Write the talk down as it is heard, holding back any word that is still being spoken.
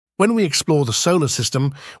When we explore the solar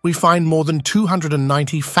system, we find more than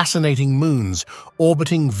 290 fascinating moons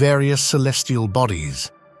orbiting various celestial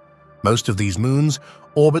bodies. Most of these moons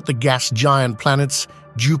orbit the gas giant planets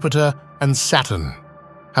Jupiter and Saturn.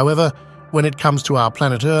 However, when it comes to our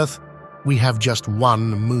planet Earth, we have just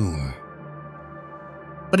one moon.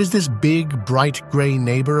 But is this big, bright grey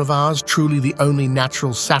neighbour of ours truly the only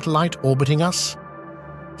natural satellite orbiting us?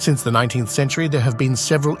 Since the 19th century, there have been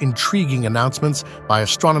several intriguing announcements by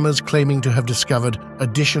astronomers claiming to have discovered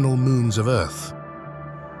additional moons of Earth.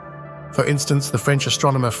 For instance, the French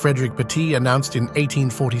astronomer Frédéric Petit announced in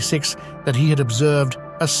 1846 that he had observed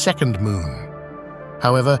a second moon.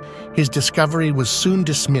 However, his discovery was soon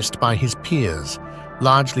dismissed by his peers,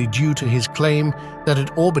 largely due to his claim that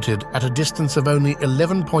it orbited at a distance of only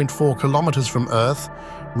 11.4 kilometers from Earth,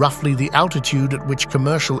 roughly the altitude at which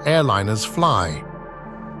commercial airliners fly.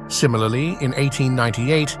 Similarly, in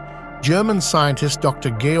 1898, German scientist Dr.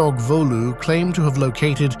 Georg Wöhler claimed to have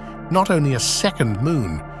located not only a second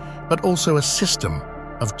moon, but also a system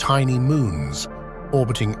of tiny moons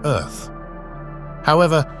orbiting Earth.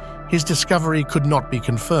 However, his discovery could not be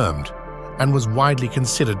confirmed and was widely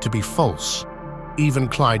considered to be false. Even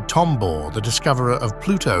Clyde Tombaugh, the discoverer of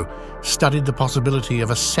Pluto, studied the possibility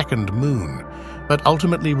of a second moon, but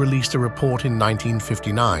ultimately released a report in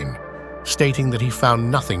 1959, stating that he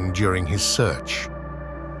found nothing during his search.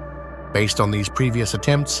 Based on these previous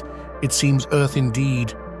attempts, it seems Earth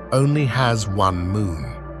indeed only has one moon.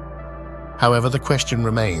 However, the question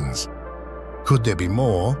remains, could there be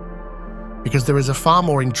more? Because there is a far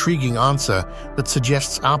more intriguing answer that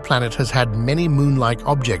suggests our planet has had many moon-like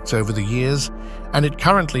objects over the years, and it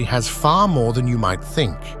currently has far more than you might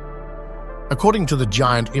think. According to the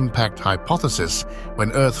giant impact hypothesis,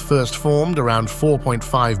 when Earth first formed around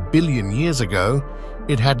 4.5 billion years ago,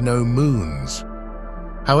 it had no moons.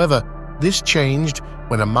 However, this changed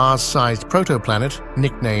when a Mars-sized protoplanet,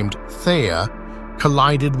 nicknamed Theia,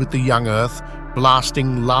 collided with the young Earth,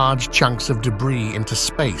 blasting large chunks of debris into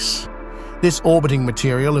space. This orbiting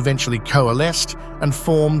material eventually coalesced and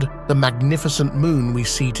formed the magnificent moon we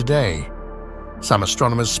see today. Some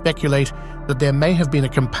astronomers speculate that there may have been a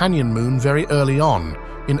companion moon very early on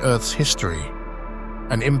in Earth's history.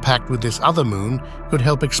 An impact with this other moon could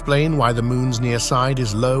help explain why the moon's near side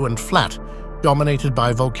is low and flat, dominated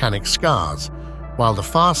by volcanic scars, while the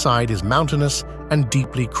far side is mountainous and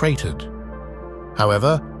deeply cratered.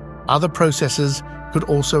 However, other processes could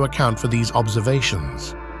also account for these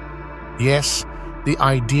observations. Yes, the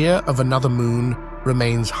idea of another moon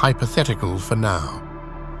remains hypothetical for now.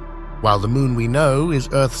 While the moon we know is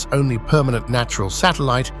Earth's only permanent natural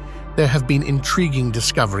satellite, there have been intriguing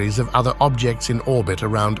discoveries of other objects in orbit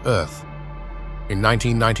around Earth. In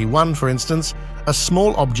 1991, for instance, a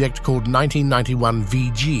small object called 1991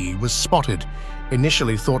 VG was spotted,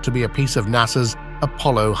 initially thought to be a piece of NASA's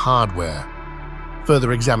Apollo hardware.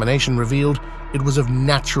 Further examination revealed it was of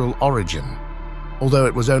natural origin. Although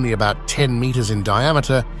it was only about 10 meters in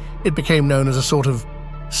diameter, it became known as a sort of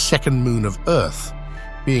second moon of Earth,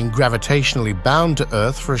 being gravitationally bound to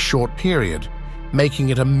Earth for a short period, making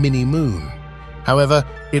it a mini-moon. However,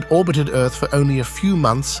 it orbited Earth for only a few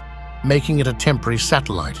months, making it a temporary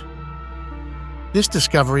satellite. This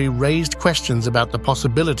discovery raised questions about the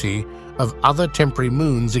possibility of other temporary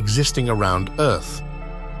moons existing around Earth.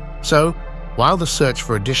 So, while the search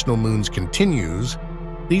for additional moons continues,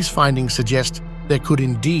 these findings suggest there could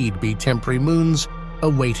indeed be temporary moons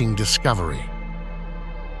awaiting discovery.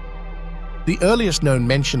 The earliest known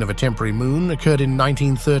mention of a temporary moon occurred in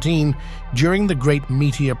 1913 during the Great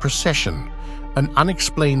Meteor Procession, an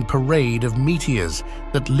unexplained parade of meteors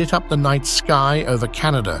that lit up the night sky over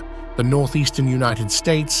Canada, the northeastern United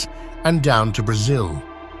States, and down to Brazil.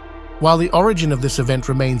 While the origin of this event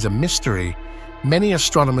remains a mystery, many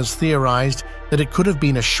astronomers theorized that it could have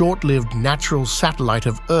been a short-lived natural satellite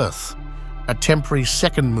of Earth, a temporary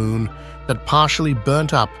second moon that partially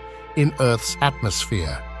burnt up in Earth's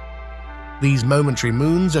atmosphere. These momentary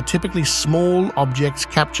moons are typically small objects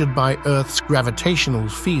captured by Earth's gravitational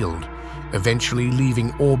field, eventually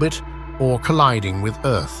leaving orbit or colliding with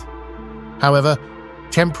Earth. However,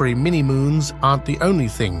 temporary mini-moons aren't the only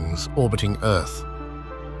things orbiting Earth.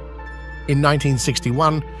 In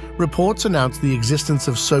 1961, reports announced the existence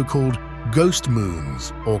of so-called ghost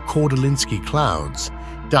moons or Kordelinsky clouds,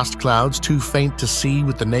 dust clouds too faint to see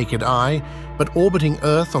with the naked eye, but orbiting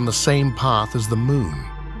Earth on the same path as the moon.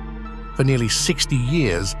 For nearly 60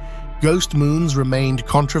 years, ghost moons remained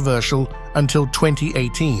controversial until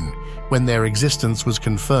 2018, when their existence was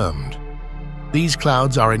confirmed. These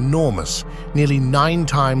clouds are enormous, nearly 9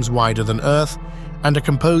 times wider than Earth, and are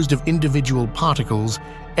composed of individual particles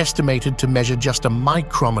estimated to measure just a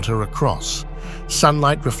micrometer across.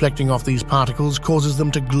 Sunlight reflecting off these particles causes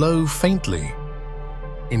them to glow faintly.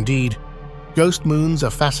 Indeed, ghost moons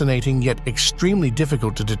are fascinating yet extremely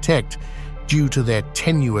difficult to detect due to their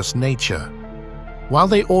tenuous nature. While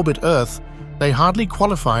they orbit Earth, they hardly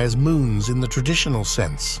qualify as moons in the traditional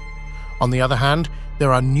sense. On the other hand,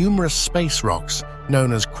 there are numerous space rocks,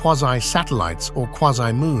 known as quasi-satellites or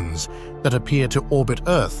quasi-moons, that appear to orbit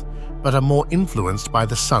Earth, but are more influenced by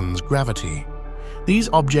the Sun's gravity. These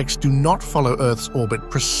objects do not follow Earth's orbit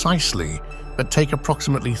precisely, but take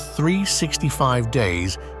approximately 365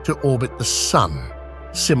 days to orbit the Sun,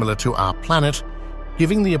 similar to our planet,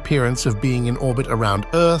 giving the appearance of being in orbit around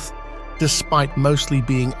Earth, despite mostly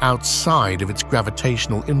being outside of its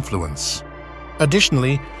gravitational influence.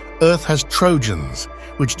 Additionally, Earth has Trojans,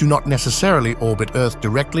 which do not necessarily orbit Earth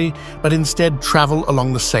directly, but instead travel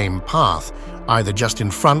along the same path, either just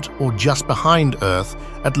in front or just behind Earth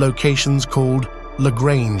at locations called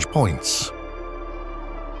Lagrange points.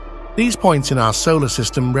 These points in our solar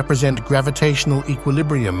system represent gravitational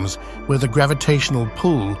equilibriums where the gravitational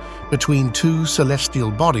pull between two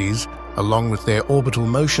celestial bodies, along with their orbital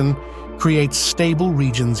motion, creates stable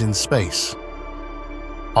regions in space.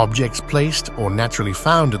 Objects placed or naturally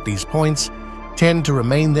found at these points tend to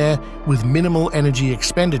remain there with minimal energy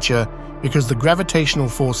expenditure because the gravitational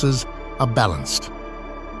forces are balanced.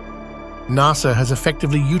 NASA has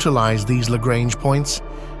effectively utilized these Lagrange points,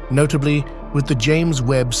 notably with the James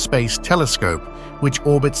Webb Space Telescope, which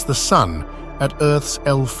orbits the Sun at Earth's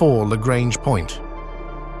L4 Lagrange point.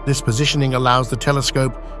 This positioning allows the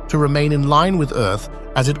telescope to remain in line with Earth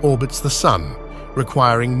as it orbits the Sun,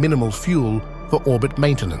 requiring minimal fuel for orbit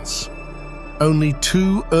maintenance. Only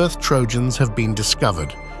 2 Earth Trojans have been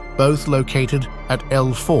discovered, both located at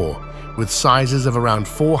L4, with sizes of around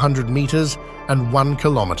 400 meters and 1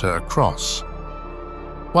 kilometer across.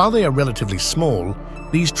 While they are relatively small,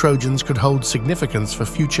 these Trojans could hold significance for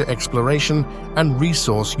future exploration and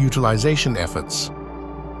resource utilization efforts.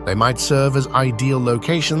 They might serve as ideal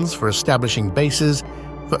locations for establishing bases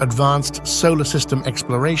for advanced solar system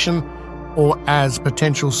exploration or as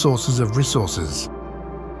potential sources of resources.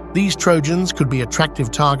 These Trojans could be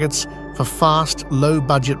attractive targets for fast,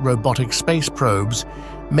 low-budget robotic space probes,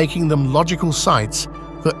 making them logical sites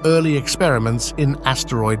for early experiments in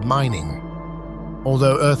asteroid mining.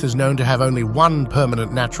 Although Earth is known to have only one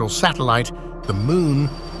permanent natural satellite, the Moon,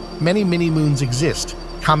 many mini-moons exist,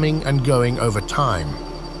 coming and going over time.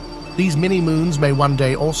 These mini-moons may one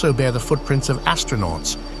day also bear the footprints of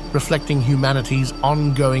astronauts, reflecting humanity's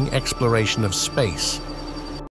ongoing exploration of space.